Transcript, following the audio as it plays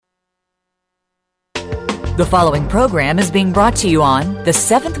The following program is being brought to you on the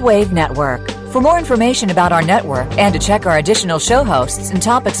Seventh Wave Network. For more information about our network and to check our additional show hosts and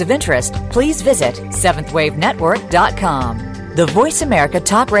topics of interest, please visit seventhwavenetwork.com. The Voice America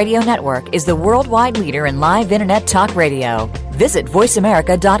Talk Radio Network is the worldwide leader in live Internet talk radio. Visit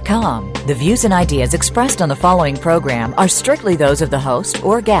voiceamerica.com. The views and ideas expressed on the following program are strictly those of the host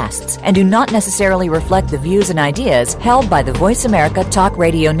or guests and do not necessarily reflect the views and ideas held by the Voice America Talk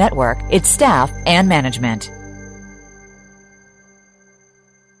Radio Network, its staff, and management.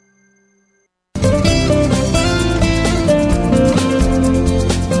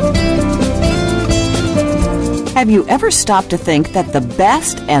 Have you ever stopped to think that the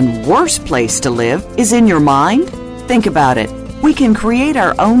best and worst place to live is in your mind? Think about it. We can create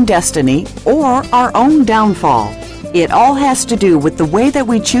our own destiny or our own downfall. It all has to do with the way that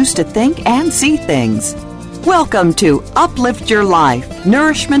we choose to think and see things. Welcome to Uplift Your Life,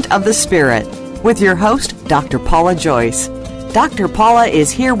 Nourishment of the Spirit, with your host, Dr. Paula Joyce. Dr. Paula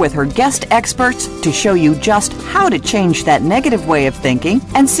is here with her guest experts to show you just how to change that negative way of thinking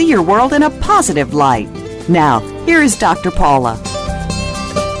and see your world in a positive light. Now, here is Dr. Paula.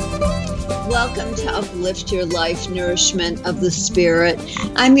 Welcome to Uplift Your Life, Nourishment of the Spirit.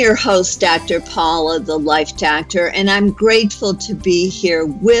 I'm your host, Dr. Paula, the Life Doctor, and I'm grateful to be here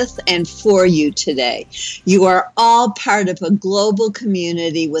with and for you today. You are all part of a global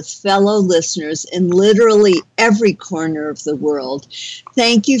community with fellow listeners in literally every corner of the world.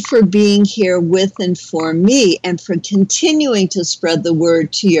 Thank you for being here with and for me and for continuing to spread the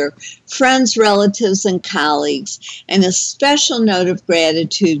word to your friends, relatives, and colleagues. And a special note of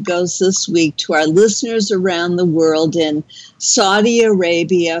gratitude goes this week to our listeners around the world in Saudi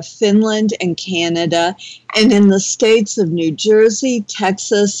Arabia, Finland, and Canada, and in the states of New Jersey,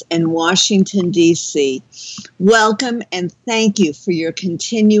 Texas, and Washington, D.C. Welcome and thank you for your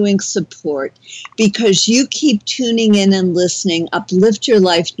continuing support. Because you keep tuning in and listening, Uplift Your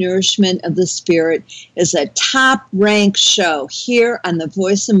Life, Nourishment of the Spirit is a top-ranked show here on the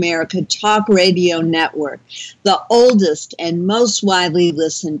Voice America Talk Radio Network, the oldest and most widely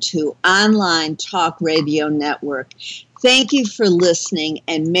listened to online talk radio network. Thank you for listening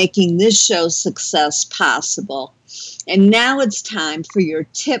and making this show's success possible. And now it's time for your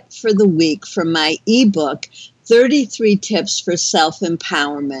tip for the week from my ebook, 33 Tips for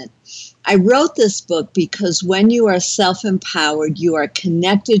Self-Empowerment. I wrote this book because when you are self-empowered, you are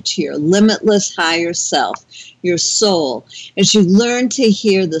connected to your limitless higher self, your soul. As you learn to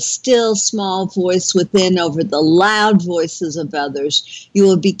hear the still, small voice within over the loud voices of others, you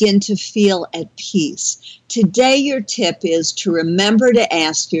will begin to feel at peace. Today, your tip is to remember to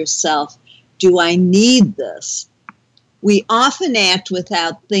ask yourself, do I need this? We often act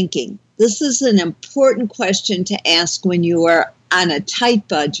without thinking. This is an important question to ask when you are on a tight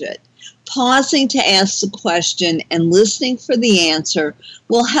budget. Pausing to ask the question and listening for the answer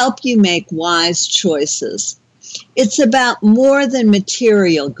will help you make wise choices. It's about more than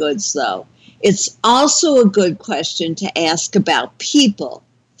material goods, though. It's also a good question to ask about people,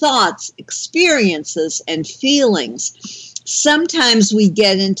 thoughts, experiences, and feelings. Sometimes we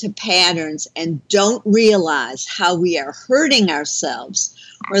get into patterns and don't realize how we are hurting ourselves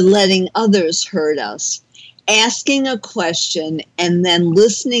or letting others hurt us. Asking a question and then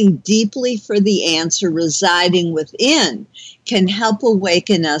listening deeply for the answer residing within can help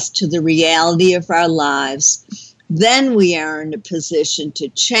awaken us to the reality of our lives. Then we are in a position to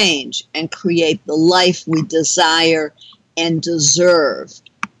change and create the life we desire and deserve.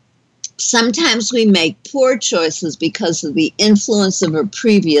 Sometimes we make poor choices because of the influence of a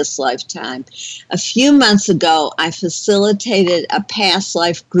previous lifetime. A few months ago, I facilitated a past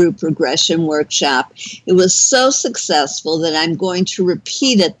life group regression workshop. It was so successful that I'm going to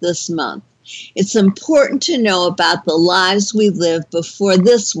repeat it this month. It's important to know about the lives we lived before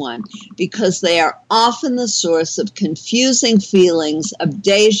this one because they are often the source of confusing feelings of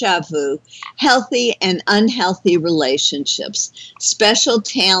deja vu, healthy and unhealthy relationships, special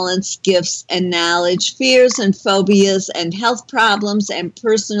talents, gifts, and knowledge, fears and phobias, and health problems and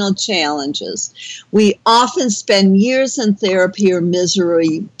personal challenges. We often spend years in therapy or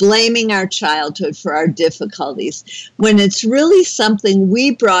misery blaming our childhood for our difficulties when it's really something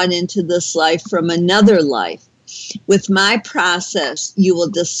we brought into this life from another life. With my process, you will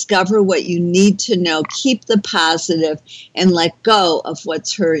discover what you need to know, keep the positive, and let go of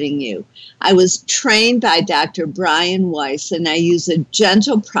what's hurting you. I was trained by Dr. Brian Weiss, and I use a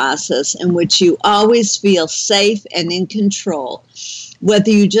gentle process in which you always feel safe and in control.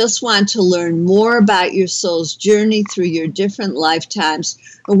 Whether you just want to learn more about your soul's journey through your different lifetimes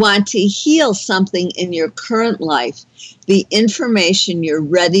or want to heal something in your current life, the information you're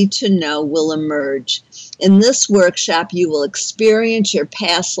ready to know will emerge. In this workshop, you will experience your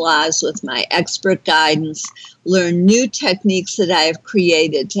past lives with my expert guidance, learn new techniques that I have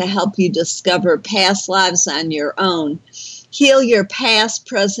created to help you discover past lives on your own, heal your past,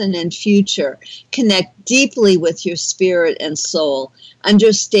 present, and future, connect deeply with your spirit and soul,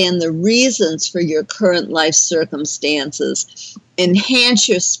 understand the reasons for your current life circumstances, enhance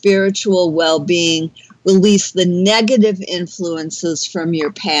your spiritual well-being, release the negative influences from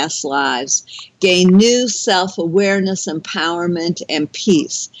your past lives, gain new self-awareness, empowerment, and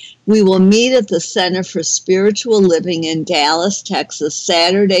peace. We will meet at the Center for Spiritual Living in Dallas, Texas,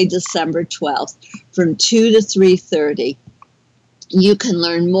 Saturday, December 12th from 2 to 3:30. You can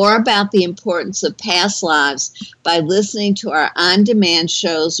learn more about the importance of past lives by listening to our on-demand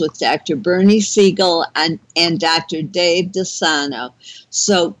shows with Dr. Bernie Siegel and Dr. Dave DeSano.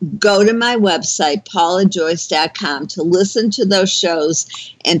 So go to my website, paulajoyce.com, to listen to those shows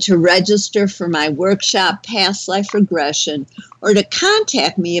and to register for my workshop, Past Life Regression, or to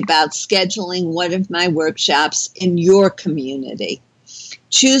contact me about scheduling one of my workshops in your community.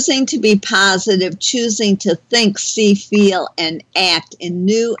 Choosing to be positive, choosing to think, see, feel, and act in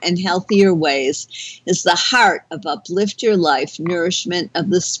new and healthier ways is the heart of Uplift Your Life, Nourishment of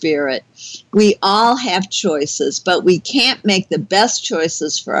the Spirit. We all have choices, but we can't make the best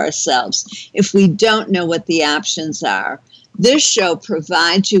choices for ourselves if we don't know what the options are. This show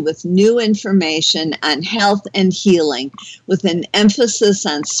provides you with new information on health and healing, with an emphasis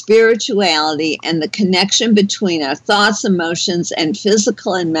on spirituality and the connection between our thoughts, emotions, and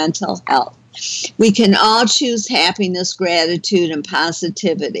physical and mental health. We can all choose happiness, gratitude, and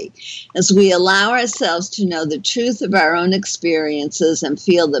positivity. As we allow ourselves to know the truth of our own experiences and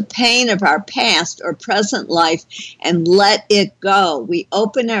feel the pain of our past or present life and let it go, we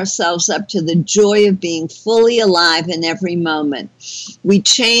open ourselves up to the joy of being fully alive in every moment. We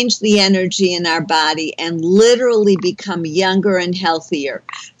change the energy in our body and literally become younger and healthier,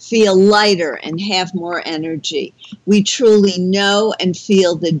 feel lighter, and have more energy. We truly know and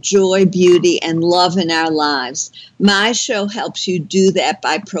feel the joy, beauty, and love in our lives. My show helps you do that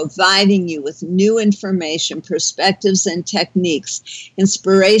by providing you with new information, perspectives, and techniques,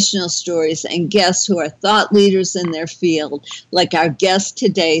 inspirational stories, and guests who are thought leaders in their field, like our guest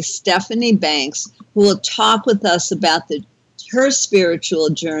today, Stephanie Banks, who will talk with us about her spiritual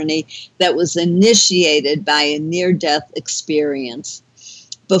journey that was initiated by a near-death experience.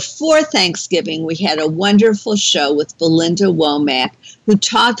 Before Thanksgiving, we had a wonderful show with Belinda Womack, who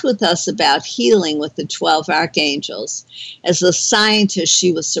talked with us about healing with the 12 archangels. As a scientist,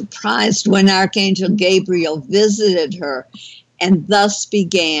 she was surprised when Archangel Gabriel visited her, and thus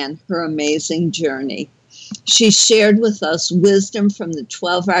began her amazing journey. She shared with us wisdom from the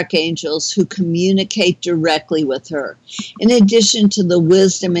 12 archangels who communicate directly with her. In addition to the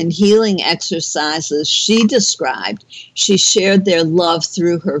wisdom and healing exercises she described, she shared their love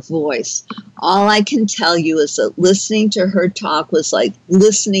through her voice. All I can tell you is that listening to her talk was like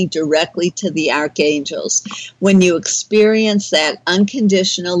listening directly to the archangels. When you experience that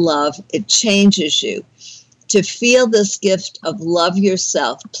unconditional love, it changes you. To feel this gift of love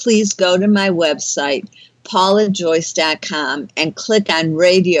yourself, please go to my website, paulajoyce.com, and click on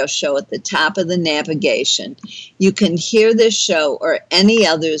radio show at the top of the navigation. You can hear this show or any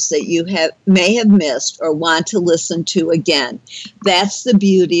others that you may have missed or want to listen to again. That's the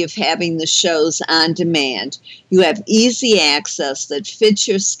beauty of having the shows on demand. You have easy access that fits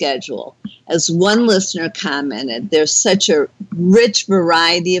your schedule. As one listener commented, there's such a rich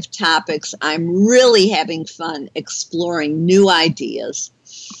variety of topics. I'm really having fun exploring new ideas.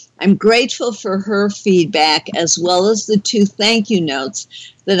 I'm grateful for her feedback as well as the 2 thank you notes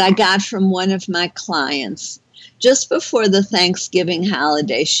that I got from one of my clients. Just before the Thanksgiving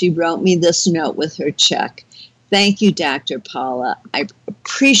holiday, she wrote me this note with her check. Thank you, Dr. Paula. I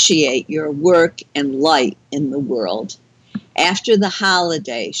appreciate your work and light in the world. After the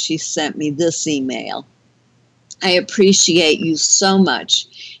holiday, she sent me this email. I appreciate you so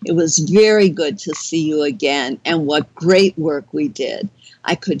much. It was very good to see you again, and what great work we did.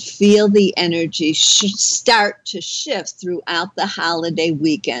 I could feel the energy start to shift throughout the holiday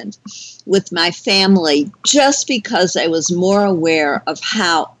weekend with my family just because I was more aware of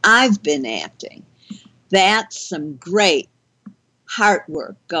how I've been acting. That's some great heart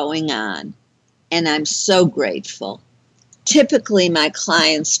work going on, and I'm so grateful. Typically, my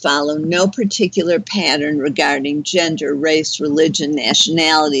clients follow no particular pattern regarding gender, race, religion,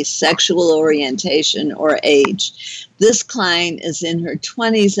 nationality, sexual orientation, or age. This client is in her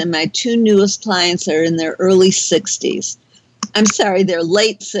 20s, and my two newest clients are in their early 60s. Their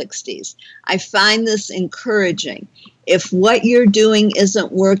late 60s. I find this encouraging. If what you're doing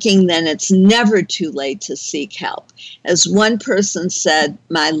isn't working, then it's never too late to seek help. As one person said,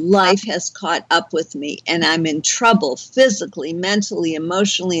 my life has caught up with me and I'm in trouble physically, mentally,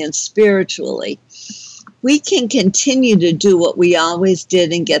 emotionally, and spiritually. We can continue to do what we always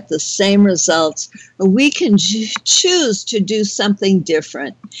did and get the same results, or we can choose to do something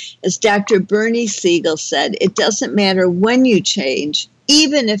different. As Dr. Bernie Siegel said, it doesn't matter when you change,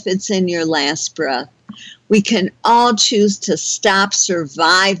 even if it's in your last breath. We can all choose to stop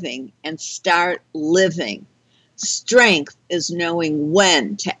surviving and start living. Strength is knowing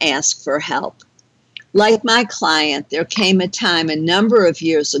when to ask for help. Like my client, there came a time a number of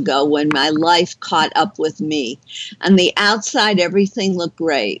years ago when my life caught up with me. On the outside, everything looked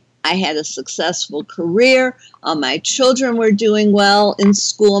great. I had a successful career. All my children were doing well in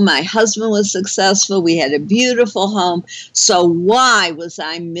school. My husband was successful. We had a beautiful home. So why was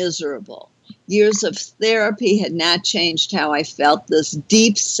I miserable? Years of therapy had not changed how I felt. This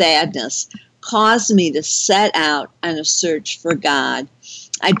deep sadness caused me to set out on a search for God.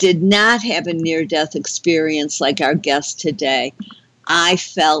 I did not have a near-death experience like our guest today. I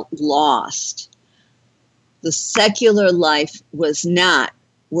felt lost. The secular life was not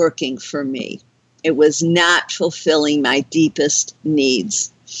working for me. It was not fulfilling my deepest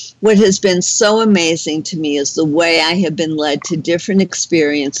needs. What has been so amazing to me is the way I have been led to different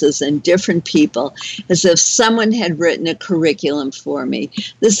experiences and different people, as if someone had written a curriculum for me.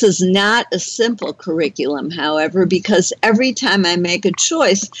 This is not a simple curriculum, however, because every time I make a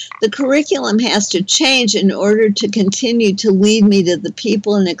choice, the curriculum has to change in order to continue to lead me to the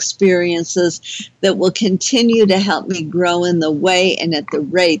people and experiences that will continue to help me grow in the way and at the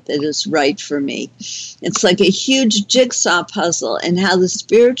rate that is right for me. It's like a huge jigsaw puzzle, and how the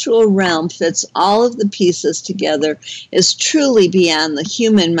spiritual realm fits all of the pieces together is truly beyond the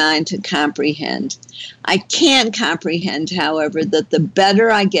human mind to comprehend. I can comprehend, however, that the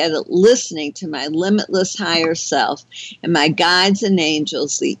better I get at listening to my limitless higher self and my guides and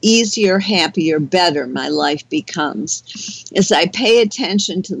angels, the easier, happier, better my life becomes. As I pay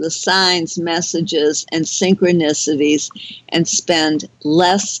attention to the signs, messages, and synchronicities and spend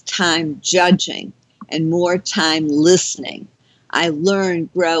less time judging and more time listening, I learn,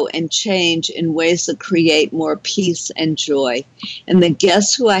 grow, and change in ways that create more peace and joy. And the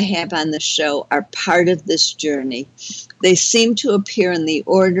guests who I have on the show are part of this journey. They seem to appear in the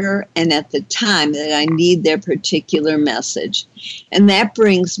order and at the time that I need their particular message. And that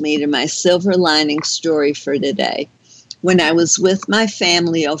brings me to my silver lining story for today. When I was with my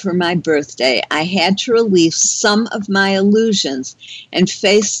family over my birthday, I had to release some of my illusions and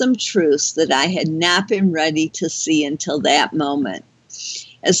face some truths that I had not been ready to see until that moment.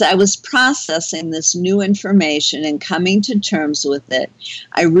 As I was processing this new information and coming to terms with it,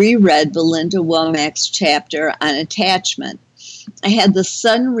 I reread Belinda Womack's chapter on attachment. I had the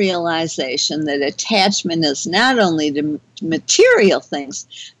sudden realization that attachment is not only to material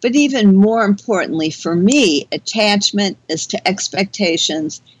things, but even more importantly for me, attachment is to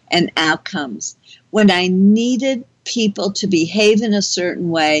expectations and outcomes. When I needed people to behave in a certain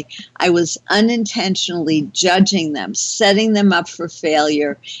way, I was unintentionally judging them, setting them up for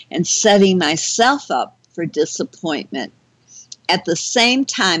failure, and setting myself up for disappointment. At the same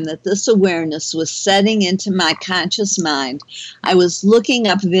time that this awareness was setting into my conscious mind, I was looking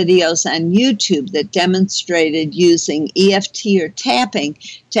up videos on YouTube that demonstrated using EFT or tapping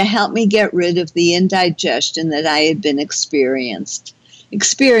to help me get rid of the indigestion that I had been experiencing.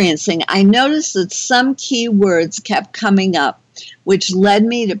 I noticed that some key words kept coming up, which led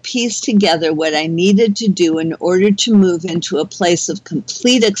me to piece together what I needed to do in order to move into a place of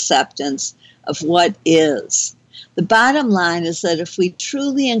complete acceptance of what is. The bottom line is that if we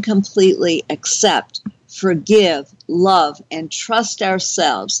truly and completely accept, forgive, love, and trust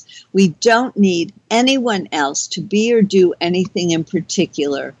ourselves, we don't need anyone else to be or do anything in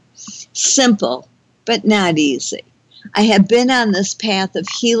particular. Simple, but not easy. I have been on this path of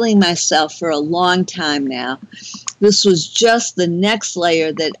healing myself for a long time now. This was just the next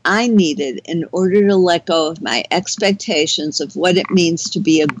layer that I needed in order to let go of my expectations of what it means to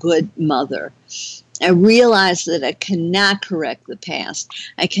be a good mother. I realized that I cannot correct the past.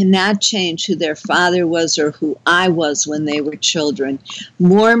 I cannot change who their father was or who I was when they were children.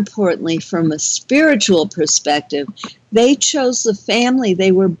 More importantly, from a spiritual perspective, they chose the family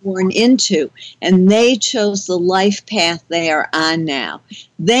they were born into, and they chose the life path they are on now.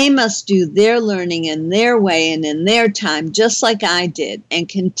 They must do their learning in their way and in their time, just like I did, and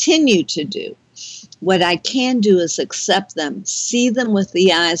continue to do. What I can do is accept them, see them with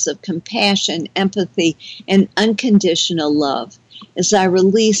the eyes of compassion, empathy, and unconditional love. As I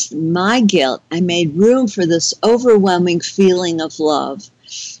released my guilt, I made room for this overwhelming feeling of love.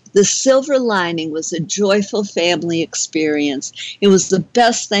 The silver lining was a joyful family experience. It was the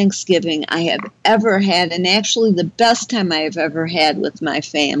best Thanksgiving I have ever had, and actually the best time I have ever had with my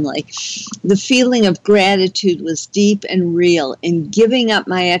family. The feeling of gratitude was deep and real. In giving up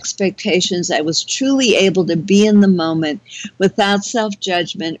my expectations, I was truly able to be in the moment without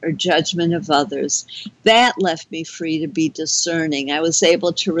self-judgment or judgment of others. That left me free to be discerning. I was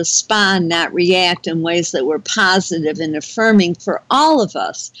able to respond, not react, in ways that were positive and affirming for all of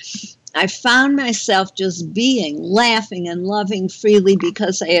us. I found myself just being, laughing, and loving freely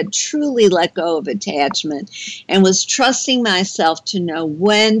because I had truly let go of attachment and was trusting myself to know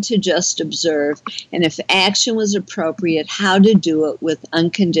when to just observe, and if action was appropriate, how to do it with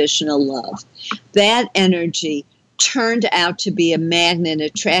unconditional love. That energy turned out to be a magnet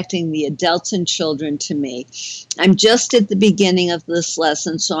attracting the adults and children to me. I'm just at the beginning of this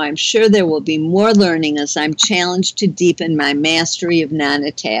lesson, so I'm sure there will be more learning as I'm challenged to deepen my mastery of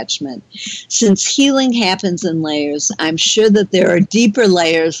non-attachment. Since healing happens in layers, I'm sure that there are deeper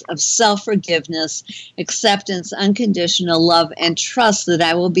layers of self-forgiveness, acceptance, unconditional love, and trust that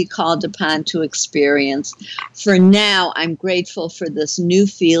I will be called upon to experience. For now, I'm grateful for this new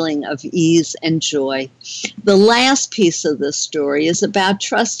feeling of ease and joy. The last piece of this story is about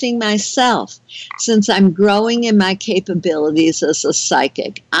trusting myself. Since I'm growing in my capabilities as a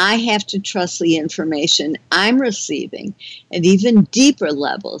psychic, I have to trust the information I'm receiving at even deeper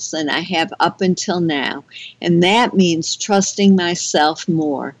levels than I have up until now. And that means trusting myself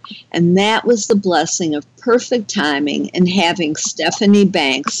more. And that was the blessing of perfect timing and having Stephanie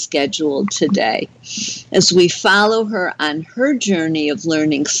Banks scheduled today. As we follow her on her journey of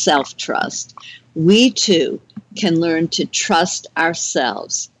learning self-trust, we too can learn to trust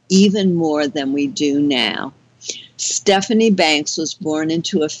ourselves even more than we do now. Stephanie Banks was born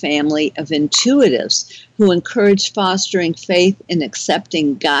into a family of intuitives who encouraged fostering faith in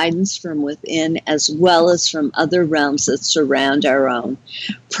accepting guidance from within as well as from other realms that surround our own.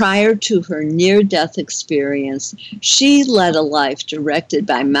 Prior to her near-death experience, she led a life directed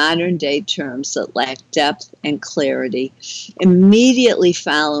by modern-day terms that lacked depth and clarity. Immediately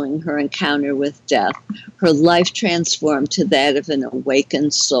following her encounter with death, her life transformed to that of an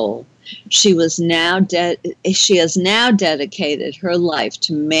awakened soul. She has now dedicated her life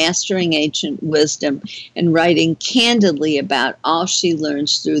to mastering ancient wisdom and writing candidly about all she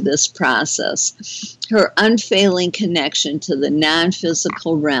learns through this process. Her unfailing connection to the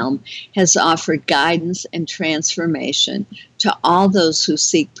non-physical realm has offered guidance and transformation to all those who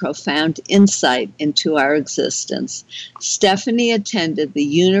seek profound insight into our existence. Stephanie attended the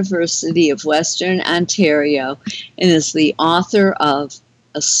University of Western Ontario and is the author of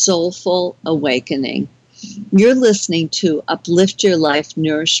A Soulful Awakening. You're listening to Uplift Your Life,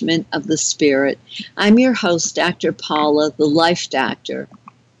 Nourishment of the Spirit. I'm your host, Dr. Paula, the Life Doctor.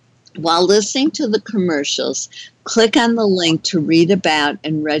 While listening to the commercials, click on the link to read about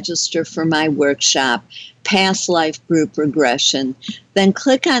and register for my workshop, Past Life Group Regression. Then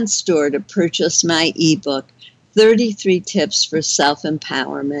click on Store to purchase my ebook, 33 Tips for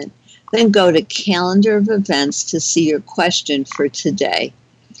Self-Empowerment. Then go to Calendar of Events to see your question for today.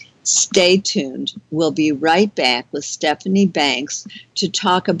 Stay tuned. We'll be right back with Stephanie Banks to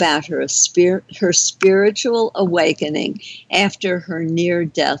talk about her spiritual awakening after her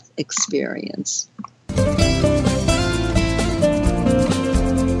near-death experience.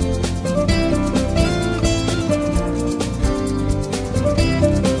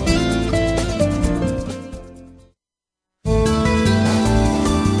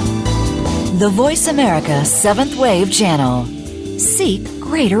 The Voice America 7th Wave Channel. Seek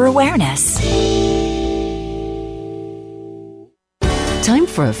greater awareness. Time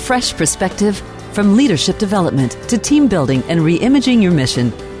for a fresh perspective. From leadership development to team building and reimaging your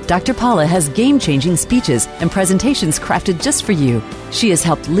mission, Dr. Paula has game-changing speeches and presentations crafted just for you. She has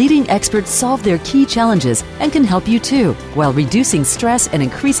helped leading experts solve their key challenges and can help you too, while reducing stress and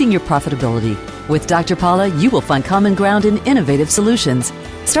increasing your profitability. With Dr. Paula, you will find common ground in innovative solutions.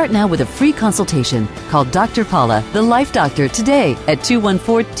 Start now with a free consultation. Call Dr. Paula, the Life Doctor, today at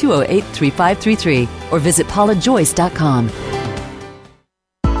 214-208-3533 or visit paulajoyce.com.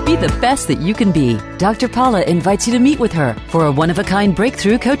 Be the best that you can be. Dr. Paula invites you to meet with her for a one-of-a-kind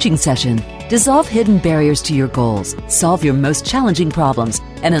breakthrough coaching session. Dissolve hidden barriers to your goals, solve your most challenging problems,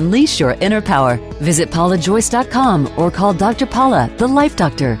 and unleash your inner power. Visit paulajoyce.com or call Dr. Paula, the Life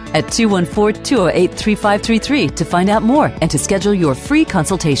Doctor, at 214-208-3533 to find out more and to schedule your free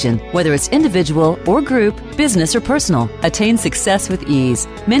consultation. Whether it's individual or group, business or personal, attain success with ease.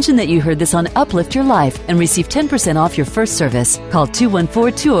 Mention that you heard this on Uplift Your Life and receive 10% off your first service. Call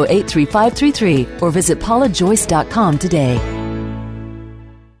 214-208-3533 or visit paulajoyce.com today.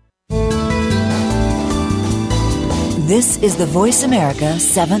 This is the Voice America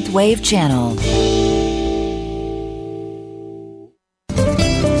 7th Wave Channel.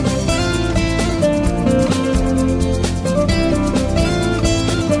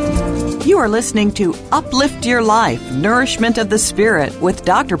 You are listening to Uplift Your Life, Nourishment of the Spirit with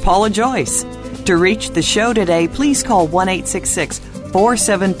Dr. Paula Joyce. To reach the show today, please call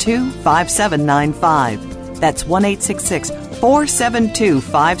 1-866-472-5795. That's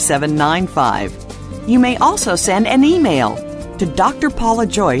 1-866-472-5795. You may also send an email to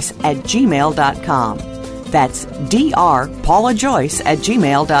drpaulajoyce@gmail.com. That's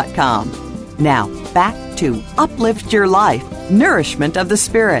drpaulajoyce@gmail.com. Now, back to Uplift Your Life, Nourishment of the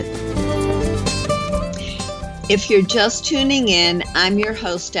Spirit. If you're just tuning in, I'm your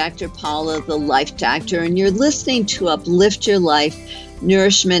host, Dr. Paula, the Life Doctor, and you're listening to Uplift Your Life,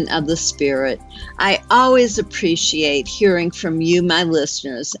 Nourishment of the Spirit. I always appreciate hearing from you, my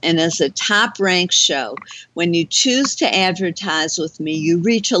listeners, and as a top-ranked show, when you choose to advertise with me, you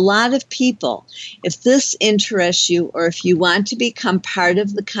reach a lot of people. If this interests you or if you want to become part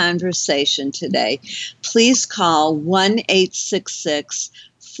of the conversation today, please call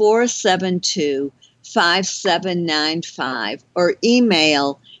 1-866-472-5795 or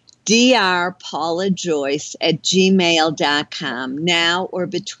email drpaulajoyce@gmail.com, now or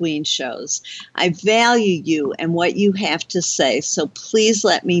between shows. I value you and what you have to say, so please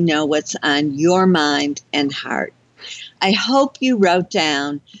let me know what's on your mind and heart. I hope you wrote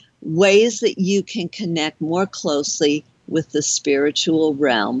down ways that you can connect more closely with the spiritual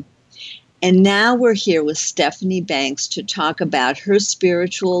realm. And now we're here with Stephanie Banks to talk about her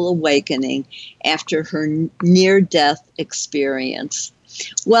spiritual awakening after her near-death experience.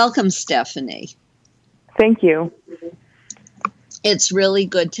 Welcome, Stephanie. Thank you. It's really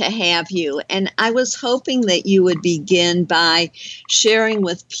good to have you. And I was hoping that you would begin by sharing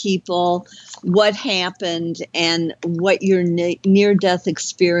with people what happened and what your near-death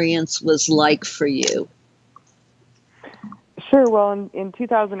experience was like for you. Sure. Well, in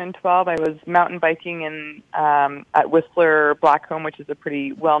 2012, I was mountain biking at Whistler Blackcomb, which is a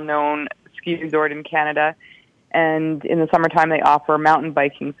pretty well-known ski resort in Canada. And in the summertime, they offer mountain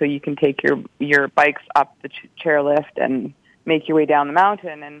biking, so you can take your bikes up the chairlift and make your way down the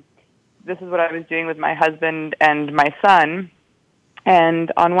mountain. And this is what I was doing with my husband and my son. And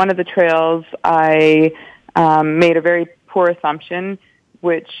on one of the trails, I made a very poor assumption,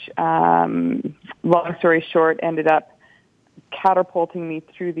 which, long story short, ended up catapulting me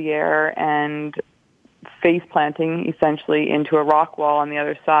through the air and face planting essentially into a rock wall on the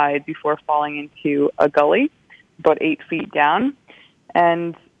other side before falling into a gully about 8 feet down.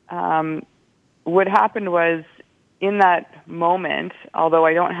 And what happened was, in that moment, although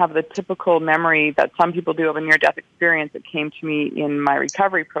I don't have the typical memory that some people do of a near-death experience, it came to me in my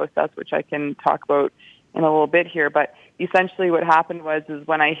recovery process, which I can talk about in a little bit here. But essentially what happened was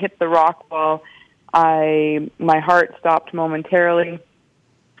when I hit the rock wall, my heart stopped momentarily,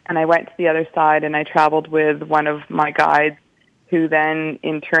 and I went to the other side, and I traveled with one of my guides, who then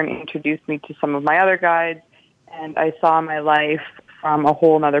in turn introduced me to some of my other guides, and I saw my life from a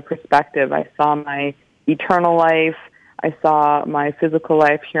whole other perspective. I saw my eternal life, I saw my physical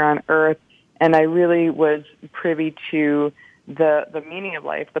life here on earth, and I really was privy to the meaning of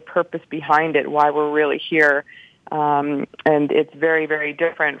life, the purpose behind it, why we're really here. And it's very, very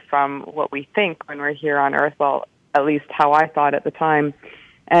different from what we think when we're here on earth, well, at least how I thought at the time.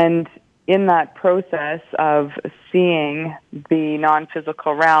 And in that process of seeing the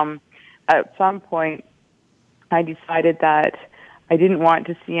non-physical realm, at some point I decided that I didn't want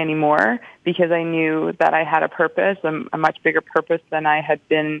to see anymore, because I knew that I had a purpose, a much bigger purpose than I had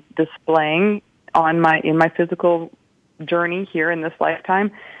been displaying in my physical journey here in this lifetime.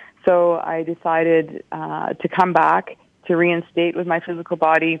 So I decided to come back, to reinstate with my physical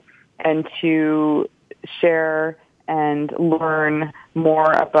body, and to share and learn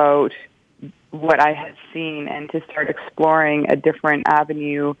more about what I had seen and to start exploring a different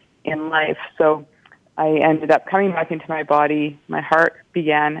avenue in life. So I ended up coming back into my body. My heart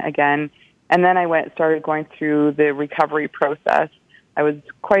began again. And then I started going through the recovery process. I was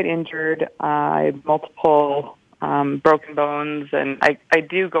quite injured. I had multiple broken bones, and I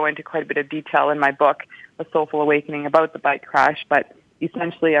do go into quite a bit of detail in my book, A Soulful Awakening, about the bike crash. But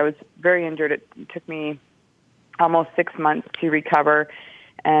essentially, I was very injured. It took me almost 6 months to recover.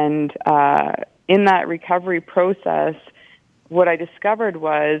 And in that recovery process, what I discovered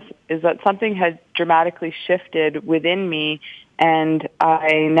is that something had dramatically shifted within me, and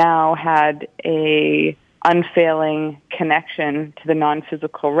I now had a unfailing connection to the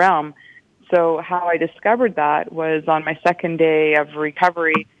non-physical realm. So how I discovered that was on my second day of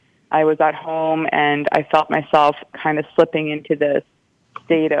recovery. I was at home, and I felt myself kind of slipping into this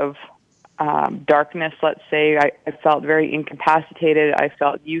state of darkness, let's say. I felt very incapacitated. I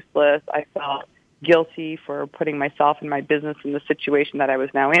felt useless. I felt guilty for putting myself and my business in the situation that I was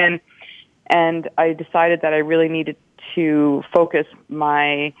now in. And I decided that I really needed to focus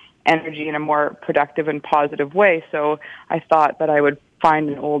my energy in a more productive and positive way. So I thought that I would find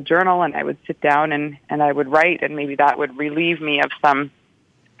an old journal and I would sit down and I would write, and maybe that would relieve me of some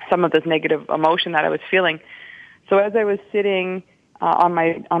of this negative emotion that I was feeling. So as I was sitting on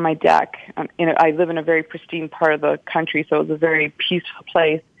my deck, I live in a very pristine part of the country, so it was a very peaceful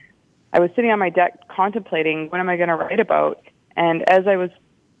place. I was sitting on my deck contemplating, what am I going to write about? And as I was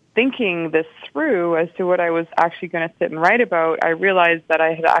thinking this through as to what I was actually going to sit and write about, I realized that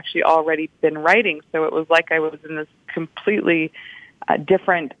I had actually already been writing. So it was like I was in this completely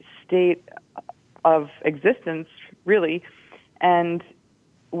different state of existence, really. And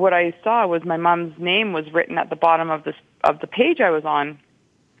what I saw was my mom's name was written at the bottom of the page I was on.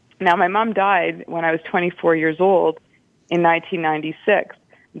 Now, my mom died when I was 24 years old in 1996.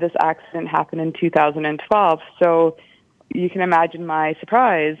 This accident happened in 2012. So you can imagine my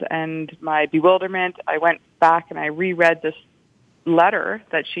surprise and my bewilderment. I went back and I reread this letter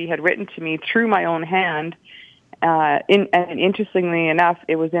that she had written to me through my own hand. And interestingly enough,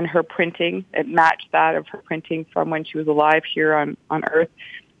 it was in her printing. It matched that of her printing from when she was alive here on Earth.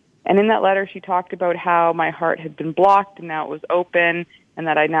 And in that letter, she talked about how my heart had been blocked and now it was open, and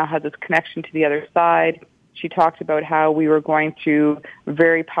that I now had this connection to the other side. She talked about how we were going through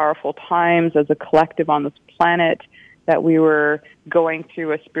very powerful times as a collective on this planet, that we were going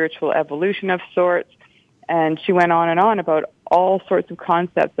through a spiritual evolution of sorts. And she went on and on about all sorts of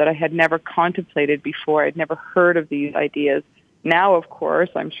concepts that I had never contemplated before. I'd never heard of these ideas. Now, of course,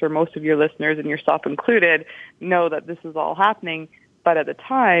 I'm sure most of your listeners, and yourself included, know that this is all happening. But at the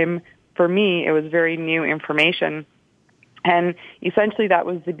time, for me, it was very new information. And essentially that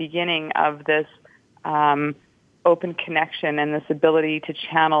was the beginning of this open connection and this ability to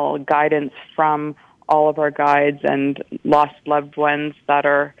channel guidance from all of our guides and lost loved ones that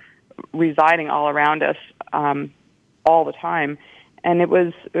are residing all around us all the time. And it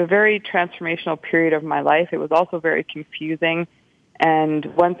was a very transformational period of my life. It was also very confusing. And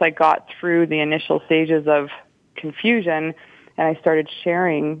once I got through the initial stages of confusion and I started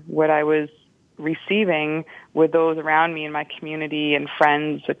sharing what I was receiving with those around me in my community and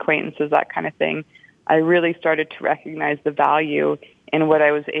friends, acquaintances, that kind of thing, I really started to recognize the value in what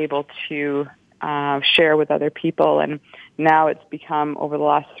I was able to share with other people. And now it's become, over the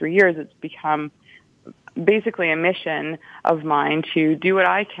last 3 years, it's become basically a mission of mine to do what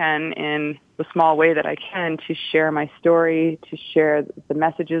I can in the small way that I can to share my story, to share the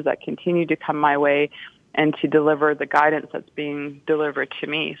messages that continue to come my way, and to deliver the guidance that's being delivered to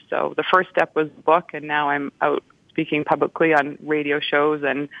me. So the first step was the book, and now I'm out speaking publicly on radio shows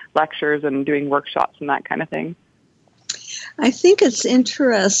and lectures and doing workshops and that kind of thing. I think it's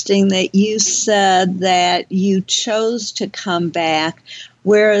interesting that you said that you chose to come back,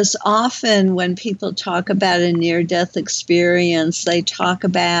 whereas often when people talk about a near-death experience, they talk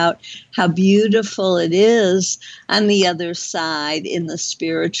about how beautiful it is on the other side in the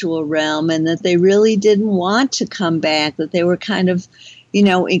spiritual realm, and that they really didn't want to come back, that they were kind of,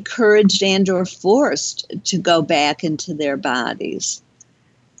 encouraged and or forced to go back into their bodies.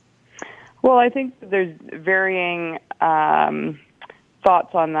 Well, I think there's varying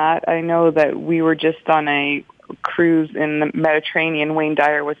thoughts on that. I know that we were just on a cruise in the Mediterranean. Wayne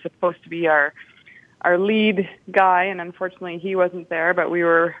Dyer was supposed to be our lead guy, and unfortunately he wasn't there, but we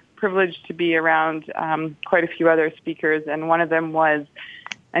were privileged to be around quite a few other speakers, and one of them was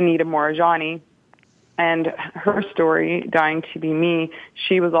Anita Morajani. And her story, Dying to Be Me,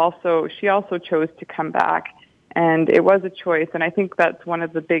 she also chose to come back. And it was a choice. And I think that's one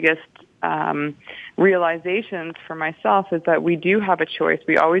of the biggest realizations for myself, is that we do have a choice.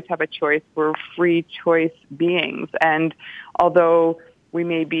 We always have a choice. We're free choice beings. And although it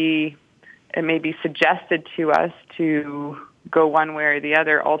may be suggested to us to go one way or the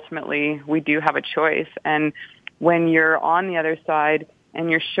other, ultimately we do have a choice. And when you're on the other side and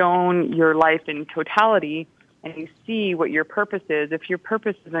you're shown your life in totality and you see what your purpose is, if your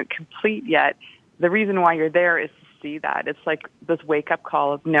purpose isn't complete yet, the reason why you're there is to see that. It's like this wake-up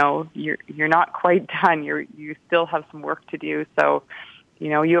call of, no, you're not quite done. You still have some work to do. So,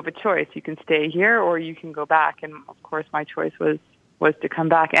 you have a choice. You can stay here or you can go back. And of course, my choice was to come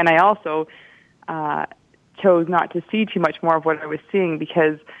back. And I also chose not to see too much more of what I was seeing,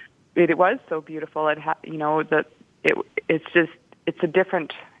 because it was so beautiful. It's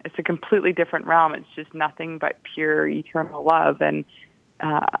a completely different realm. It's just nothing but pure eternal love. And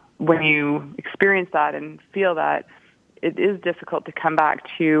when you experience that and feel that, it is difficult to come back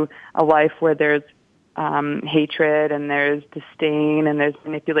to a life where there's hatred and there's disdain and there's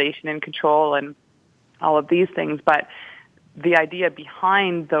manipulation and control and all of these things. But the idea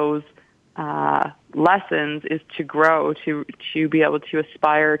behind those lessons is to grow, to be able to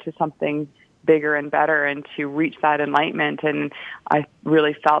aspire to something bigger and better and to reach that enlightenment. And I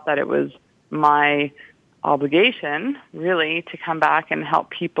really felt that it was my obligation, really, to come back and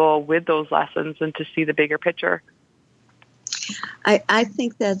help people with those lessons and to see the bigger picture. I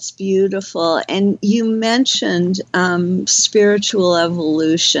think that's beautiful. And you mentioned spiritual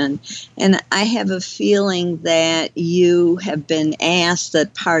evolution. And I have a feeling that you have been asked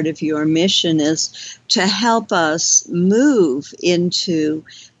that part of your mission is to help us move into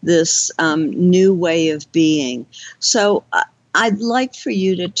this new way of being. So I'd like for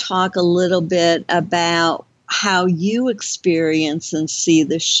you to talk a little bit about how you experience and see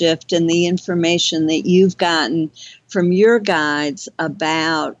the shift and the information that you've gotten from your guides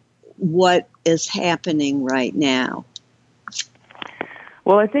about what is happening right now.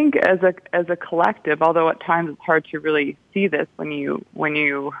 Well, I think as a collective, although at times it's hard to really see this when you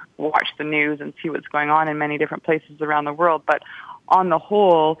watch the news and see what's going on in many different places around the world, but on the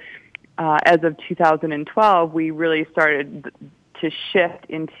whole, as of 2012, we really started to shift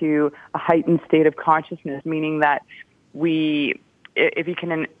into a heightened state of consciousness, meaning that if you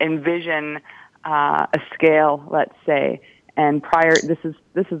can envision a scale, let's say, and this is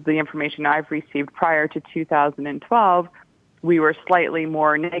the information I've received prior to 2012, we were slightly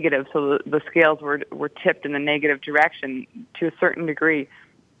more negative, so the scales were tipped in the negative direction to a certain degree.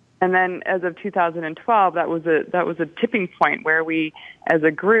 And then as of 2012, that was a tipping point where we, as a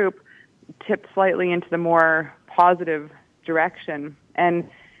group, tipped slightly into the more positive direction. And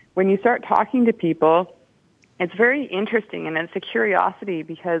when you start talking to people, it's very interesting, and it's a curiosity,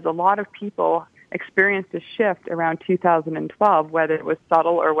 because a lot of people experienced a shift around 2012, whether it was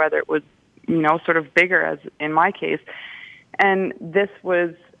subtle or whether it was, sort of bigger, as in my case. And this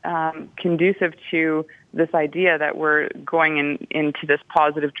was conducive to this idea that we're going into this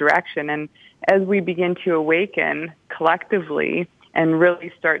positive direction. And as we begin to awaken collectively and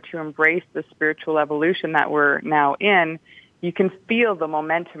really start to embrace the spiritual evolution that we're now in, you can feel the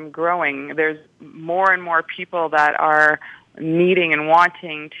momentum growing. There's more and more people that are needing and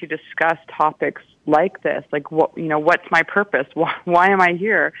wanting to discuss topics like this, like what's my purpose? Why am I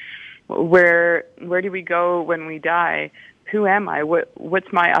here? Where do we go when we die? Who am I?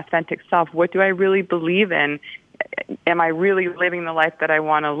 What's my authentic self? What do I really believe in? Am I really living the life that I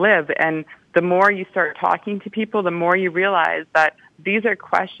want to live? And the more you start talking to people, the more you realize that these are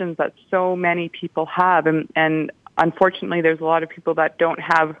questions that so many people have, and unfortunately, there's a lot of people that don't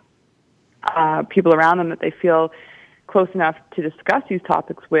have people around them that they feel close enough to discuss these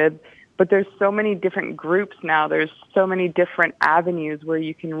topics with. But there's so many different groups now. There's so many different avenues where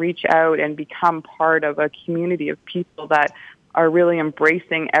you can reach out and become part of a community of people that are really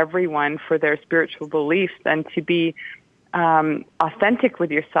embracing everyone for their spiritual beliefs, and to be authentic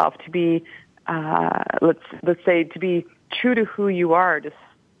with yourself, to be, let's say, to be true to who you are, to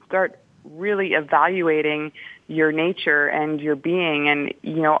start really evaluating your nature and your being, and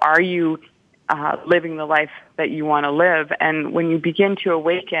are you living the life that you want to live? And when you begin to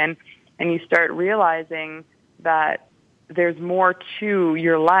awaken and you start realizing that there's more to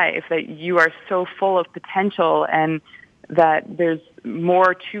your life, that you are so full of potential, and that there's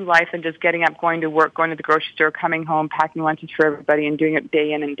more to life than just getting up, going to work, going to the grocery store, coming home, packing lunches for everybody, and doing it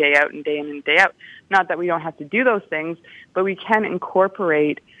day in and day out and day in and day out. Not that we don't have to do those things, but we can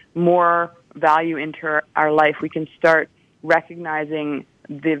incorporate more value into our life. We can start recognizing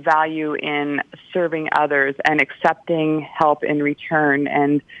the value in serving others and accepting help in return,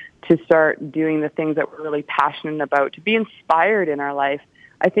 and to start doing the things that we're really passionate about, to be inspired in our life.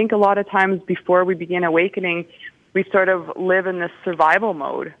 I think a lot of times before we begin awakening, we sort of live in this survival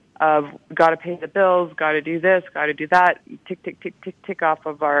mode of got to pay the bills, got to do this, got to do that, tick, tick, tick, tick, tick off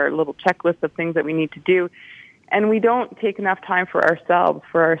of our little checklist of things that we need to do. And we don't take enough time for ourselves,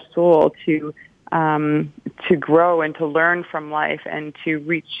 for our soul to grow and to learn from life and to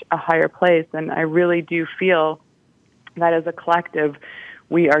reach a higher place. And I really do feel that as a collective,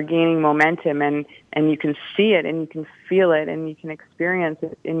 we are gaining momentum, and you can see it and you can feel it and you can experience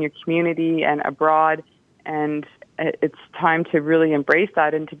it in your community and abroad. And it's time to really embrace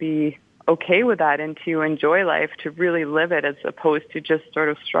that and to be okay with that and to enjoy life, to really live it as opposed to just sort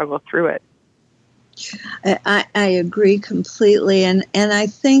of struggle through it. I agree completely. And I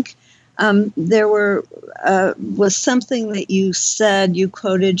think there was something that you said, you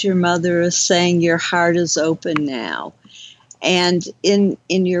quoted your mother as saying, your heart is open now. And in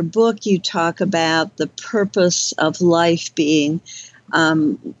your book, you talk about the purpose of life being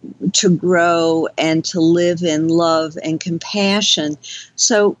to grow and to live in love and compassion.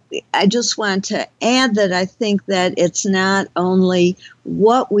 So I just want to add that I think that it's not only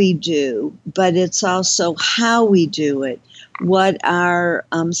what we do, but it's also how we do it, what our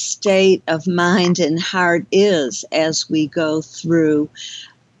state of mind and heart is as we go through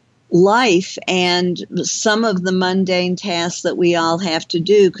life and some of the mundane tasks that we all have to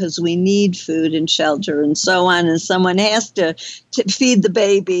do because we need food and shelter and so on, and someone has to feed the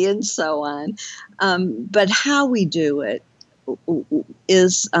baby and so on. But how we do it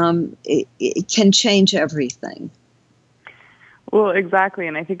is it can change everything. Well, exactly,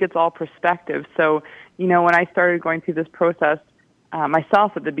 and I think it's all perspective. So, when I started going through this process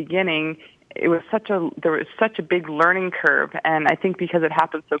myself at the beginning, there was such a big learning curve, and I think because it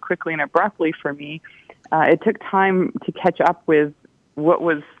happened so quickly and abruptly for me, it took time to catch up with what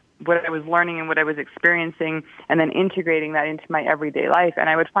I was learning and what I was experiencing, and then integrating that into my everyday life. And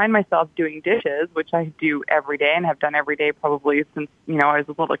I would find myself doing dishes, which I do every day and have done every day probably since I was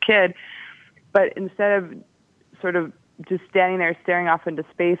a little kid. But instead of sort of just standing there staring off into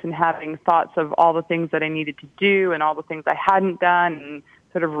space and having thoughts of all the things that I needed to do and all the things I hadn't done, and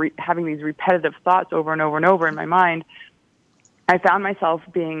sort of having these repetitive thoughts over and over and over in my mind, I found myself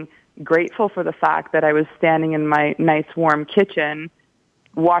being grateful for the fact that I was standing in my nice warm kitchen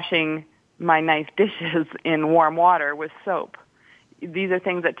washing my nice dishes in warm water with soap. These are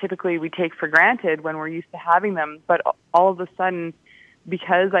things that typically we take for granted when we're used to having them, but all of a sudden,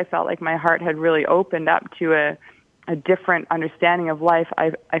 because I felt like my heart had really opened up to a different understanding of life,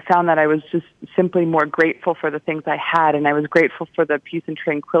 I found that I was just simply more grateful for the things I had, and I was grateful for the peace and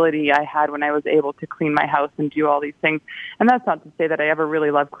tranquility I had when I was able to clean my house and do all these things. And that's not to say that I ever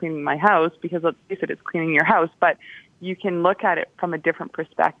really loved cleaning my house, because let's face it, it's cleaning your house, but you can look at it from a different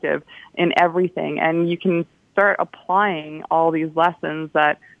perspective in everything, and you can start applying all these lessons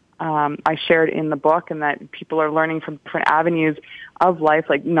that I shared in the book and that people are learning from different avenues of life,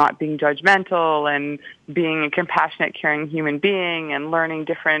 like not being judgmental and being a compassionate, caring human being, and learning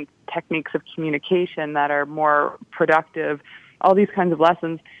different techniques of communication that are more productive, all these kinds of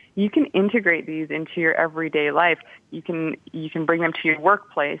lessons. You can integrate these into your everyday life. You can bring them to your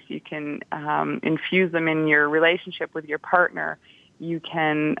workplace. You can infuse them in your relationship with your partner. You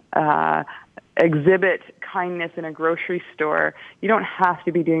can exhibit kindness in a grocery store. You don't have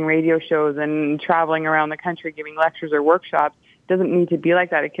to be doing radio shows and traveling around the country giving lectures or workshops. It doesn't need to be like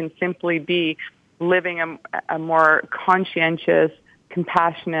that. It can simply be living a more conscientious,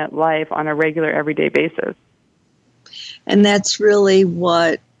 compassionate life on a regular, everyday basis. And that's really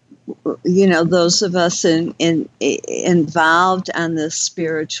what, those of us involved on this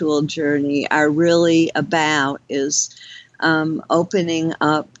spiritual journey are really about, is opening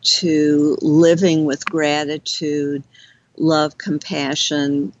up to living with gratitude, love,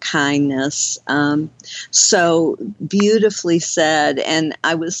 compassion, kindness. So beautifully said. And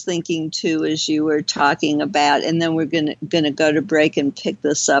I was thinking too, as you were talking about, and then we're going to go to break and pick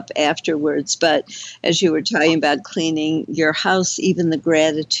this up afterwards. But as you were talking about cleaning your house, even the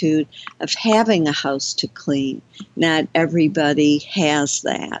gratitude of having a house to clean. Not everybody has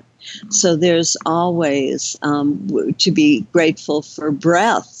that. So there's always to be grateful for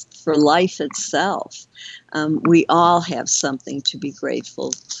breath, for life itself. We all have something to be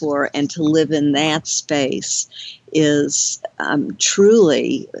grateful for, and to live in that space is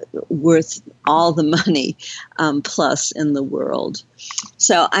truly worth all the money plus in the world.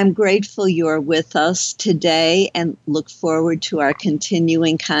 So I'm grateful you're with us today and look forward to our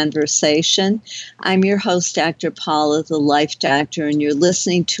continuing conversation. I'm your host, Dr. Paula, the Life Doctor, and you're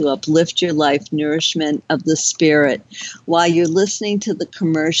listening to Uplift Your Life, Nourishment of the Spirit. While you're listening to the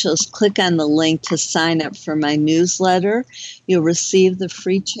commercials, click on the link to sign up for my newsletter. You'll receive the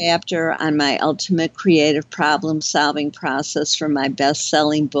free chapter on my ultimate creative problem-solving process from my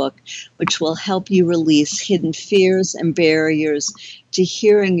best-selling book, which will help you release hidden fears and barriers to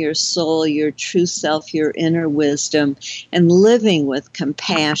hearing your soul, your true self, your inner wisdom, and living with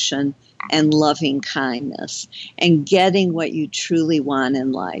compassion and loving kindness, and getting what you truly want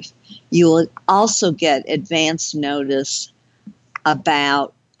in life. You will also get advance notice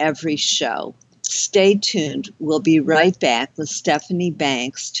about every show. Stay tuned. We'll be right back with Stephanie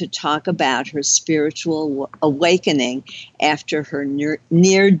Banks to talk about her spiritual awakening after her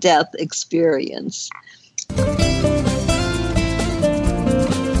near-death experience.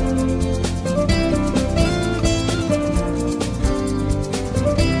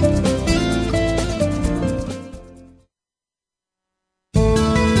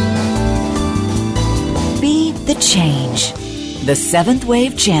 Be the change. The Seventh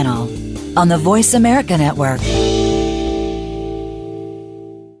Wave Channel on the Voice America Network.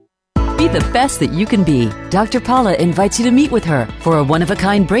 Be the best that you can be. Dr. Paula invites you to meet with her for a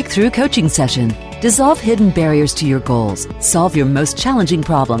one-of-a-kind breakthrough coaching session. Dissolve hidden barriers to your goals, solve your most challenging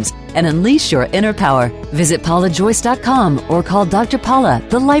problems, and unleash your inner power. Visit paulajoyce.com or call Dr. Paula,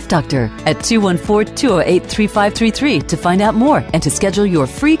 the Life Doctor, at 214-208-3533 to find out more and to schedule your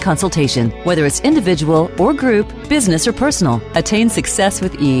free consultation. Whether it's individual or group, business or personal, attain success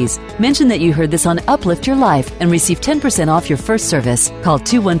with ease. Mention that you heard this on Uplift Your Life and receive 10% off your first service. Call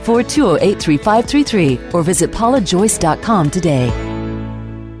 214-208-3533 or visit paulajoyce.com today.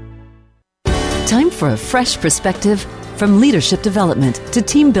 Time for a fresh perspective. From leadership development to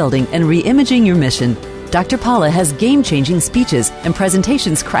team building and re-imaging your mission, Dr. Paula has game-changing speeches and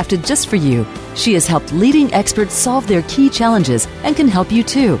presentations crafted just for you. She has helped leading experts solve their key challenges and can help you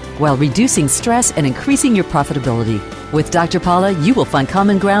too, while reducing stress and increasing your profitability. With Dr. Paula, you will find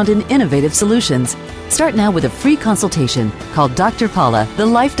common ground in innovative solutions. Start now with a free consultation. Call Dr. Paula, the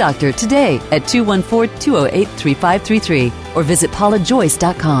Life Doctor, today at 214-208-3533 or visit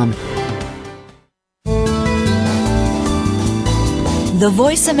paulajoyce.com. The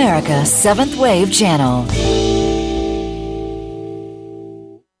Voice America Seventh Wave Channel.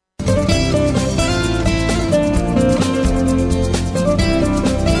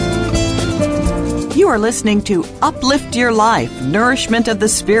 You are listening to Uplift Your Life, Nourishment of the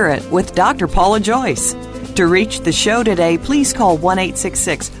Spirit with Dr. Paula Joyce. To reach the show today, please call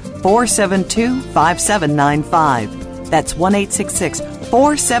 1-866-472-5795. That's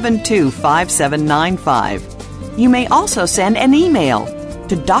 1-866-472-5795. You may also send an email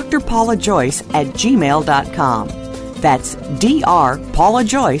to drpaulajoyce@gmail.com. That's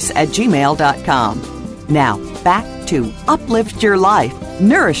drpaulajoyce@gmail.com. Now, back to Uplift Your Life,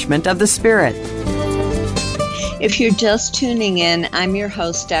 Nourishment of the Spirit. If you're just tuning in, I'm your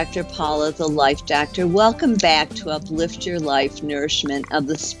host, Dr. Paula, the Life Doctor. Welcome back to Uplift Your Life, Nourishment of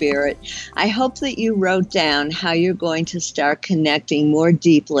the Spirit. I hope that you wrote down how you're going to start connecting more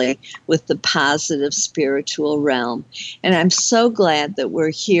deeply with the positive spiritual realm. And I'm so glad that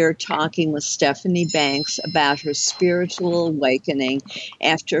we're here talking with Stephanie Banks about her spiritual awakening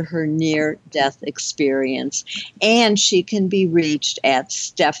after her near-death experience. And she can be reached at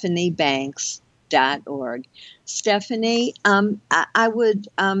stephaniebanks.org. Stephanie,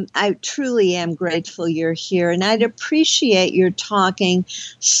 I truly am grateful you're here, and I'd appreciate your talking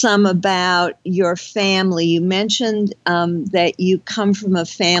some about your family. You mentioned that you come from a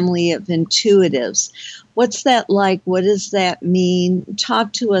family of intuitives. What's that like? What does that mean?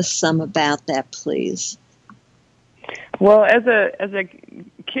 Talk to us some about that, please. Well, as a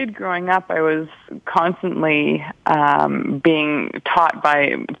kid growing up, I was constantly being taught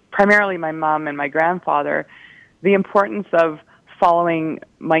by primarily my mom and my grandfather the importance of following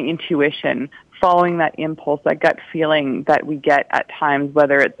my intuition, following that impulse, that gut feeling that we get at times,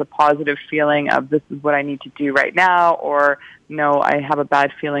 whether it's a positive feeling of this is what I need to do right now, or no, I have a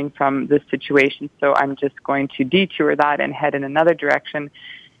bad feeling from this situation, so I'm just going to detour that and head in another direction.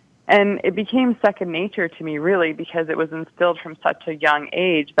 And it became second nature to me, really, because it was instilled from such a young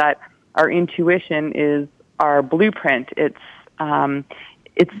age that our intuition is our blueprint. It's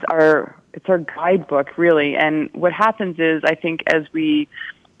our guidebook, really. And what happens is, I think, as we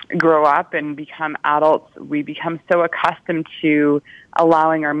grow up and become adults, we become so accustomed to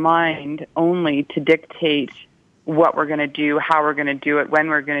allowing our mind only to dictate what we're going to do, how we're going to do it, when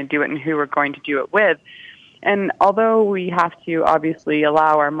we're going to do it, and who we're going to do it with. And although we have to obviously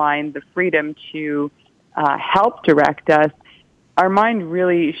allow our mind the freedom to help direct us, our mind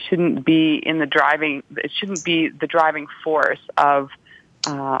really shouldn't be it shouldn't be the driving force of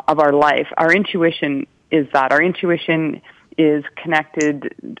our life. Our intuition is that. Our intuition is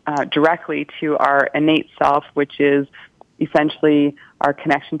connected directly to our innate self, which is essentially our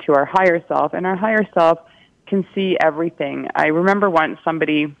connection to our higher self. And our higher self can see everything. I remember once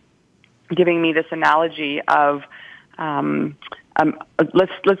somebody giving me this analogy of,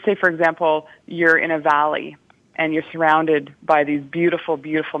 let's say, for example, you're in a valley and you're surrounded by these beautiful,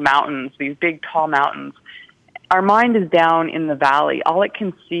 beautiful mountains, these big, tall mountains. Our mind is down in the valley. All it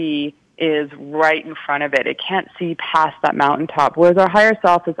can see is right in front of it. It can't see past that mountaintop, whereas our higher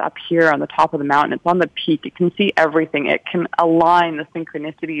self is up here on the top of the mountain. It's on the peak. It can see everything. It can align the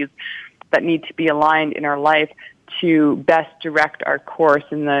synchronicities that need to be aligned in our life to best direct our course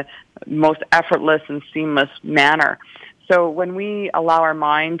in the most effortless and seamless manner. So when we allow our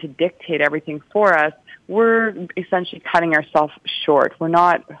mind to dictate everything for us, we're essentially cutting ourselves short. We're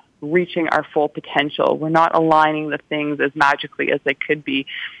not reaching our full potential. We're not aligning the things as magically as they could be.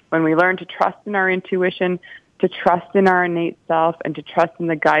 When we learn to trust in our intuition, to trust in our innate self, and to trust in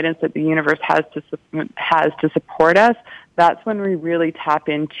the guidance that the universe has to support us, that's when we really tap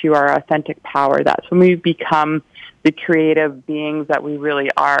into our authentic power. That's when we become the creative beings that we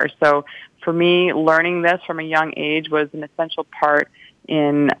really are. So for me, learning this from a young age was an essential part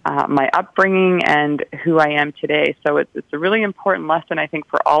in my upbringing and who I am today. So it's a really important lesson, I think,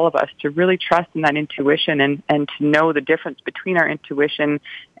 for all of us to really trust in that intuition and to know the difference between our intuition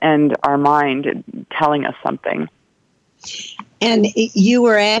and our mind telling us something. And you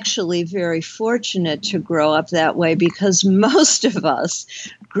were actually very fortunate to grow up that way, because most of us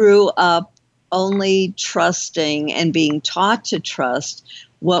grew up only trusting and being taught to trust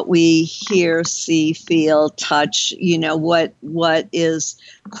what we hear, see, feel, touch, what is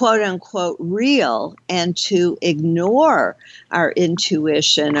quote unquote real, and to ignore our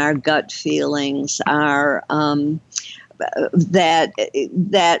intuition, our gut feelings, our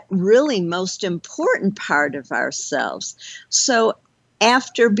that really most important part of ourselves. So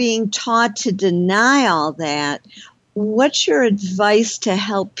after being taught to deny all that, what's your advice to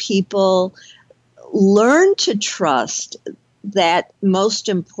help people learn to trust that most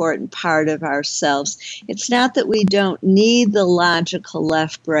important part of ourselves? It's not that we don't need the logical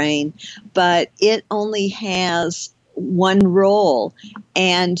left brain, but it only has one role,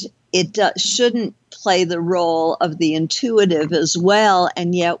 and it shouldn't play the role of the intuitive as well,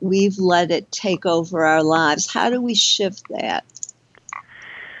 and yet we've let it take over our lives. How do we shift that?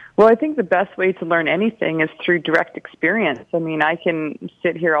 Well, I think the best way to learn anything is through direct experience. I mean, I can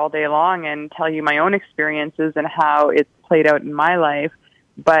sit here all day long and tell you my own experiences and how it's played out in my life,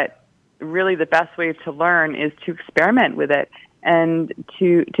 but really the best way to learn is to experiment with it and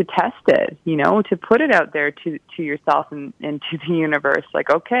to test it, to put it out there to yourself and to the universe.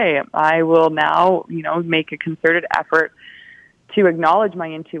 Like, okay, I will now, make a concerted effort to acknowledge my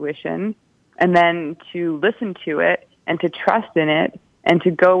intuition and then to listen to it and to trust in it and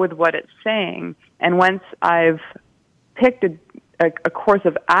to go with what it's saying. And once I've picked a course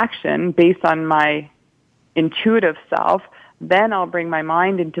of action based on my intuitive self, then I'll bring my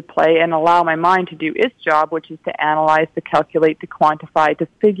mind into play and allow my mind to do its job, which is to analyze, to calculate, to quantify, to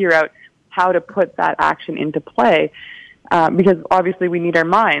figure out how to put that action into play. Because obviously we need our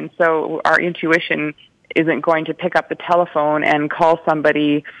mind, so our intuition isn't going to pick up the telephone and call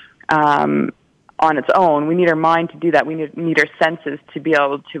somebody on its own. We need our mind to do that. We need our senses to be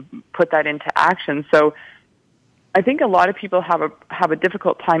able to put that into action. So I think a lot of people have a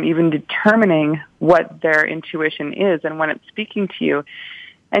difficult time even determining what their intuition is and when it's speaking to you.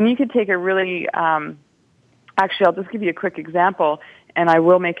 And you could take a really, actually, I'll just give you a quick example, and I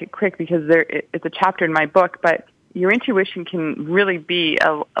will make it quick because it's a chapter in my book, but your intuition can really be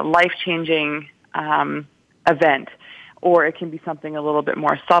a life-changing event, or it can be something a little bit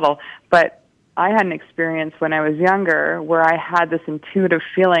more subtle. But I had an experience when I was younger where I had this intuitive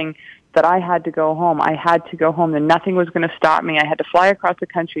feeling that I had to go home. I had to go home, and nothing was going to stop me. I had to fly across the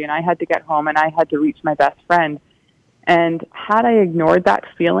country, and I had to get home, and I had to reach my best friend. And had I ignored that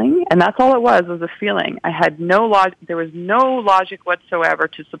feeling, and that's all it was a feeling. I had there was no logic whatsoever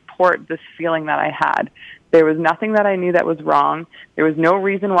to support this feeling that I had. There was nothing that I knew that was wrong. There was no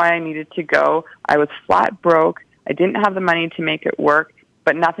reason why I needed to go. I was flat broke. I didn't have the money to make it work.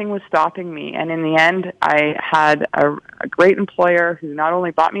 but nothing was stopping me. And in the end, I had a great employer who not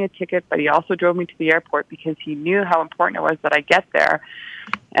only bought me a ticket, but he also drove me to the airport because he knew how important it was that I get there.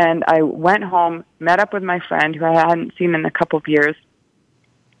 And I went home, met up with my friend who I hadn't seen in a couple of years,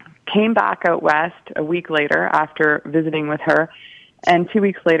 came back out west a week later after visiting with her, and 2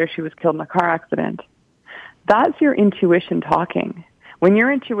 weeks later she was killed in a car accident. That's your intuition talking. When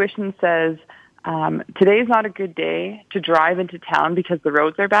your intuition says, today's not a good day to drive into town because the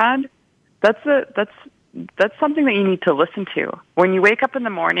roads are bad, that's something that you need to listen to. When you wake up in the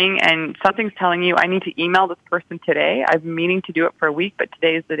morning and something's telling you, I need to email this person today, I've been meaning to do it for a week, but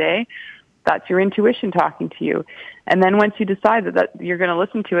today's the day, that's your intuition talking to you. And then once you decide that you're going to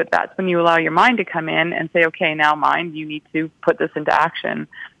listen to it, that's when you allow your mind to come in and say, okay, now mind, you need to put this into action.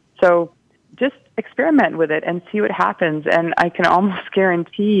 So just experiment with it and see what happens. And I can almost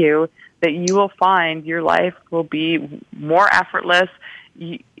guarantee you that you will find your life will be more effortless.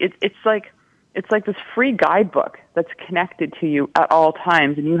 It's like this free guidebook that's connected to you at all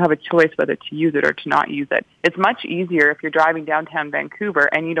times, and you have a choice whether to use it or to not use it. It's much easier if you're driving downtown Vancouver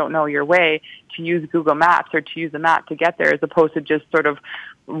and you don't know your way to use Google Maps or to use a map to get there, as opposed to just sort of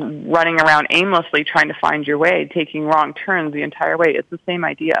running around aimlessly trying to find your way, taking wrong turns the entire way. It's the same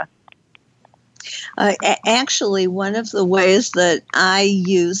idea. Actually, one of the ways that I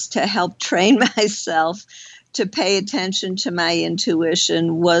use to help train myself to pay attention to my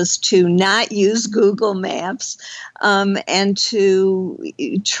intuition was to not use Google Maps and to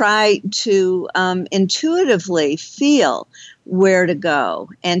try to intuitively feel where to go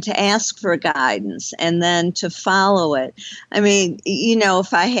and to ask for guidance and then to follow it. I mean,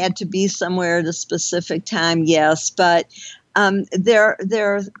 if I had to be somewhere at a specific time, yes, but there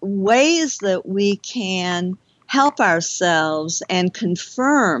are ways that we can help ourselves and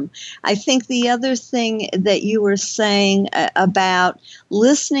confirm. I think the other thing that you were saying about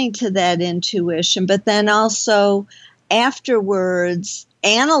listening to that intuition, but then also afterwards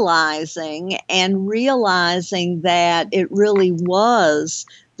analyzing and realizing that it really was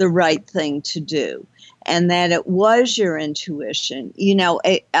the right thing to do and that it was your intuition.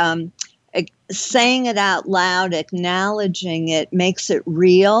 Saying it out loud, acknowledging it, makes it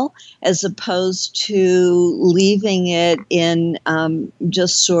real as opposed to leaving it in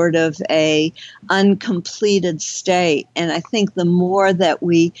just sort of a uncompleted state. And I think the more that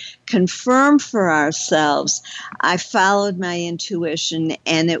we confirm for ourselves, I followed my intuition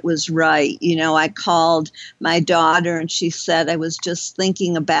and it was right. I called my daughter and she said, I was just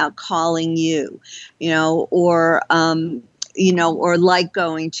thinking about calling you, or like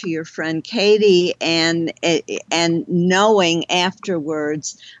going to your friend Katie and knowing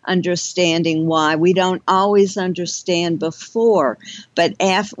afterwards, understanding why. We don't always understand before, but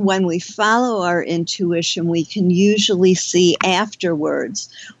when we follow our intuition, we can usually see afterwards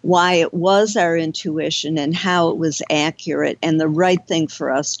why it was our intuition and how it was accurate and the right thing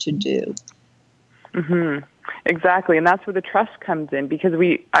for us to do. Mm-hmm. Exactly, and that's where the trust comes in, because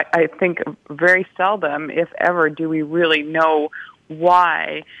I think very seldom, if ever, do we really know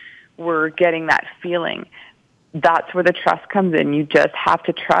why we're getting that feeling. That's where the trust comes in. You just have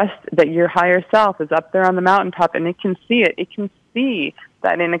to trust that your higher self is up there on the mountaintop, and it can see it. It can see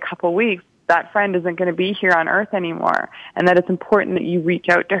that in a couple of weeks, that friend isn't going to be here on earth anymore, and that it's important that you reach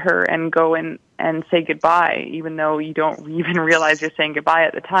out to her and go and say goodbye, even though you don't even realize you're saying goodbye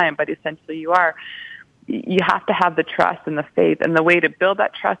at the time, but essentially you are. You have to have the trust and the faith. And the way to build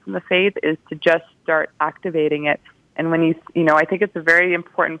that trust and the faith is to just start activating it. And when I think it's a very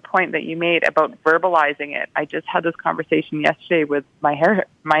important point that you made about verbalizing it. I just had this conversation yesterday with my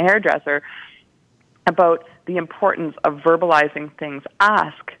hairdresser about the importance of verbalizing things.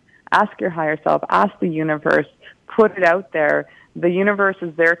 Ask your higher self, ask the universe, put it out there. The universe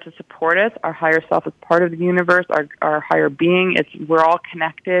is there to support us. Our higher self is part of the universe, our higher being. We're all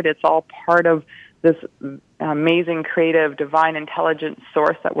connected. It's all part of this amazing, creative, divine, intelligent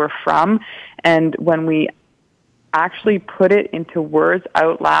source that we're from. And when we actually put it into words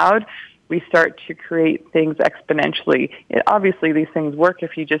out loud, we start to create things exponentially. Obviously, these things work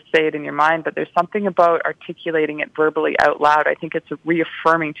if you just say it in your mind, but there's something about articulating it verbally out loud. I think it's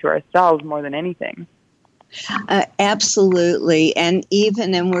reaffirming to ourselves more than anything. Absolutely. And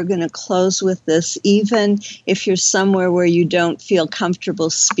we're going to close with this, even if you're somewhere where you don't feel comfortable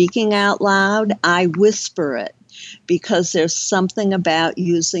speaking out loud, I whisper it, because there's something about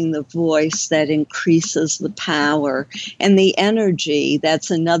using the voice that increases the power and the energy.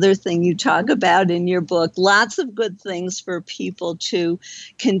 That's another thing you talk about in your book. Lots of good things for people to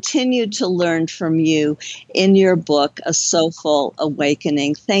continue to learn from you in your book, A Soulful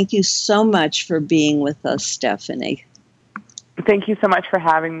Awakening. Thank you so much for being with us, Stephanie. Thank you so much for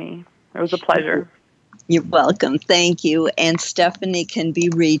having me. It was a pleasure. You're welcome. Thank you. And Stephanie can be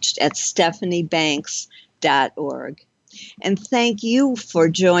reached at stephaniebanks.org. And thank you for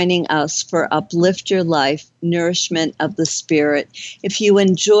joining us for Uplift Your Life, Nourishment of the Spirit. If you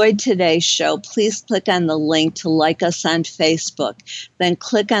enjoyed today's show, please click on the link to like us on Facebook. Then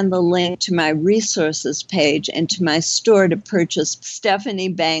click on the link to my resources page and to my store to purchase Stephanie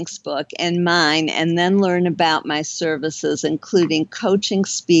Banks' book and mine, and then learn about my services, including coaching,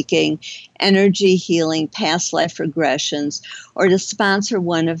 speaking, energy healing, past life regressions, or to sponsor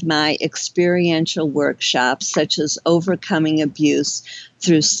one of my experiential workshops, such as Overcoming Abuse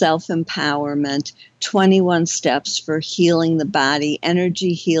through Self-Empowerment, 21 Steps for Healing the Body,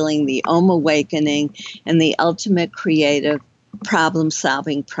 Energy Healing, the Awakening, and the Ultimate Creative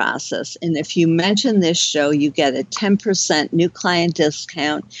Problem-Solving Process. And if you mention this show, you get a 10% new client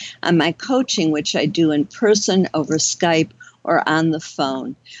discount on my coaching, which I do in person, over Skype, or on the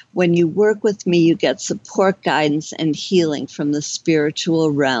phone. When you work with me, you get support, guidance, and healing from the spiritual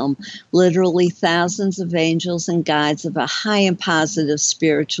realm. Literally thousands of angels and guides of a high and positive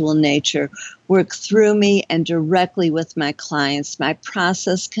spiritual nature work through me and directly with my clients. My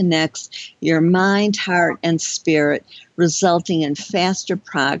process connects your mind, heart, and spirit, resulting in faster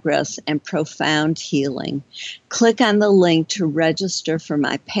progress and profound healing. Click on the link to register for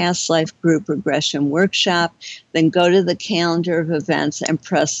my past life group regression workshop, then go to the calendar of events and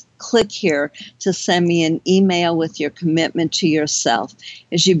press click here to send me an email with your commitment to yourself.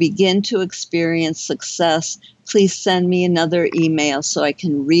 As you begin to experience success, please send me another email so I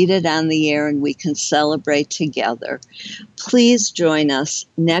can read it on the air and we can celebrate together. Please join us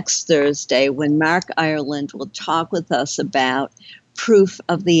next Thursday when Mark Ireland will talk with us about proof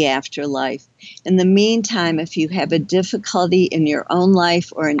of the afterlife. In the meantime, if you have a difficulty in your own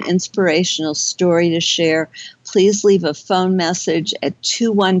life or an inspirational story to share, please leave a phone message at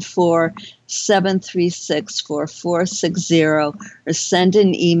 214-736-4460 or send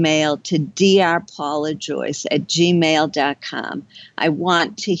an email to drpaulajoyce@gmail.com. I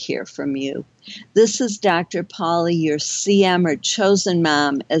want to hear from you. This is Dr. Paula, your CM or chosen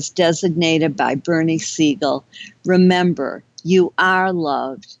mom, as designated by Bernie Siegel. Remember, you are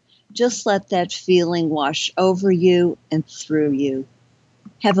loved. Just let that feeling wash over you and through you.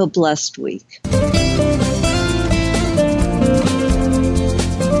 Have a blessed week.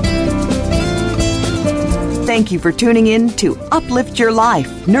 Thank you for tuning in to Uplift Your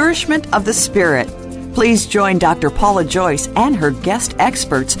Life, Nourishment of the Spirit. Please join Dr. Paula Joyce and her guest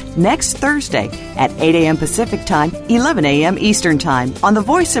experts next Thursday at 8 a.m. Pacific Time, 11 a.m. Eastern Time on the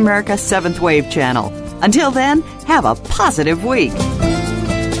Voice America 7th Wave channel. Until then, have a positive week.